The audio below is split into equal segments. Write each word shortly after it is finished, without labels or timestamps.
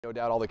No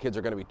doubt all the kids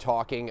are going to be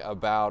talking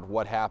about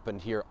what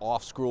happened here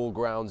off school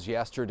grounds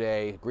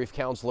yesterday. Grief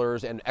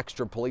counselors and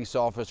extra police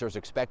officers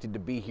expected to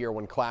be here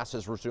when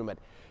classes resume at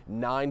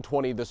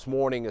 9:20 this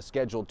morning, a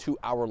scheduled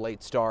 2-hour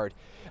late start.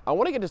 I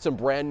want to get to some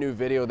brand new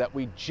video that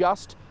we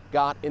just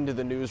got into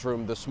the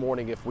newsroom this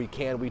morning if we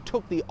can. We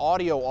took the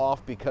audio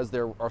off because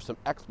there are some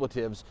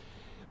expletives.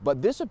 But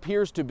this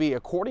appears to be,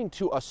 according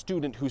to a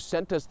student who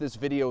sent us this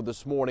video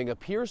this morning,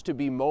 appears to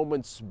be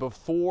moments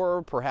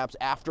before, perhaps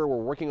after, we're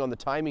working on the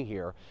timing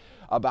here,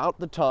 about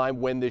the time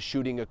when this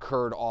shooting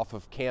occurred off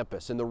of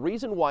campus. And the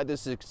reason why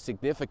this is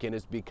significant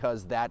is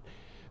because that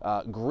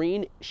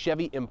green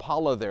Chevy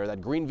Impala there,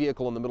 that green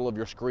vehicle in the middle of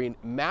your screen,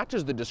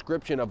 matches the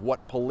description of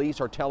what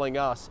police are telling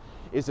us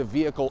is a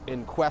vehicle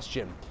in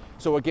question.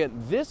 So again,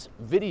 this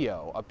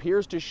video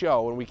appears to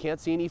show, and we can't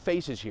see any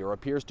faces here,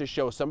 appears to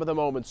show some of the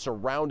moments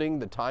surrounding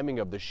the timing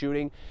of the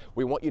shooting.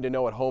 We want you to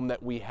know at home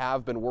that we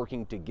have been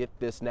working to get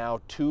this now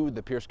to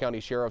the Pierce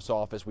County Sheriff's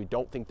Office. We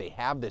don't think they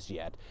have this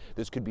yet.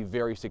 This could be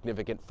very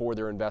significant for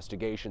their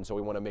investigation, so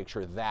we want to make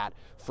sure that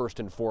first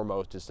and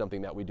foremost is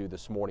something that we do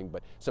this morning.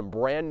 But some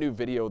brand new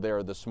video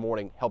there this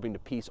morning helping to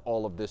piece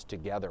all of this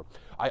together.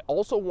 I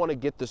also want to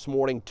get this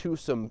morning to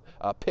some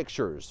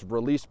pictures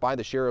released by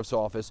the Sheriff's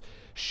Office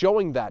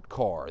showing that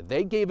car.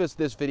 They gave us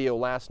this video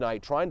last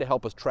night trying to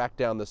help us track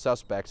down the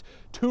suspects.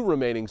 2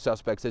 remaining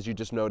suspects, as you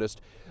just noticed,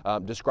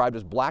 described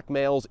as black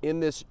males in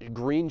this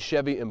green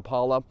Chevy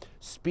Impala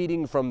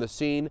speeding from the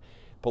scene.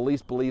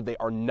 Police believe they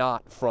are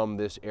not from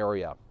this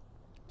area.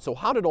 So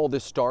how did all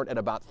this start? At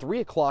about 3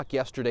 o'clock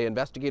yesterday,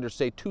 investigators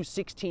say 2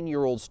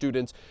 16-year-old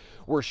students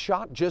were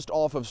shot just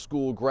off of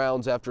school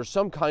grounds after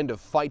some kind of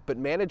fight, but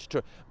managed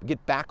to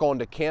get back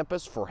onto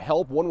campus for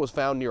help. One was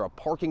found near a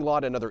parking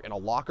lot, another in a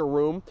locker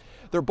room.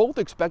 They're both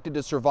expected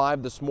to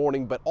survive this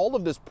morning, but all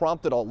of this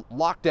prompted a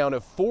lockdown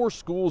of 4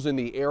 schools in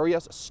the area.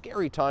 It's a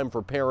scary time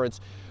for parents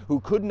who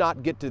could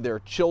not get to their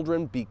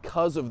children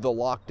because of the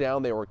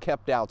lockdown. They were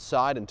kept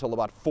outside until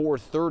about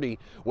 4:30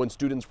 when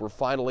students were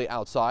finally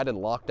outside and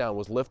lockdown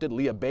was lifted.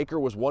 Leah Baker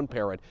was one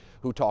parent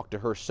who talked to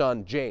her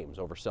son, James,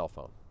 over cell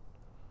phone.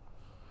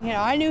 You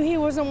know, I knew he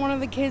wasn't one of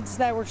the kids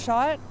that were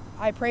shot.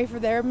 I pray for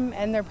them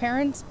and their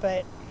parents,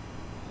 but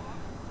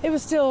it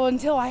was still,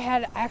 until I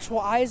had actual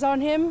eyes on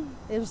him,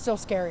 it was still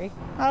scary.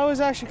 I was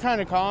actually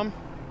kind of calm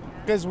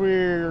because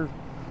we've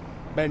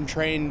been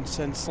trained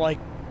since like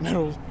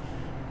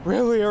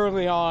really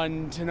early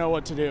on to know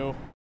what to do.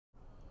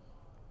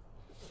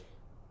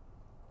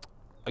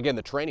 Again,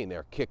 the training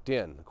there kicked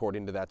in,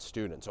 according to that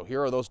student. So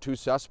here are those 2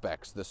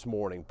 suspects this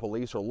morning.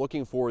 Police are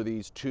looking for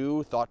these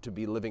 2, thought to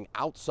be living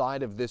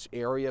outside of this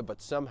area,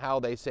 but somehow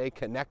they say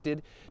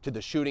connected to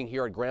the shooting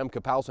here at Graham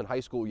Kapowsin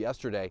High School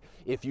yesterday.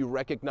 If you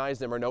recognize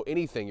them or know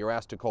anything, you're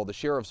asked to call the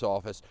Sheriff's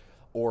Office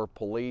or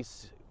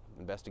police.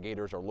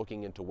 Investigators are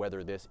looking into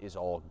whether this is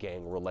all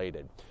gang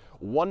related.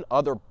 One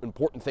other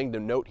important thing to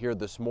note here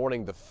this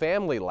morning, the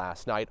family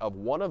last night of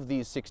one of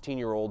these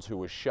 16-year-olds who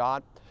was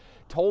shot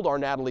told our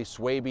Natalie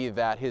Swaby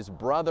that his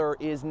brother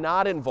is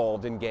not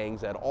involved in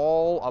gangs at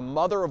all. A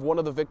mother of one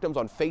of the victims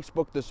on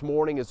Facebook this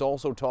morning is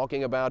also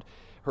talking about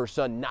her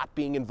son not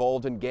being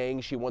involved in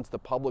gangs. She wants the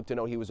public to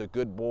know he was a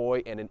good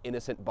boy and an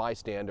innocent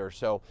bystander.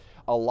 So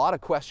a lot of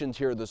questions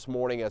here this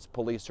morning as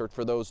police search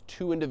for those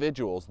 2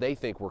 individuals they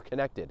think were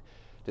connected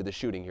to the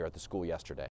shooting here at the school yesterday.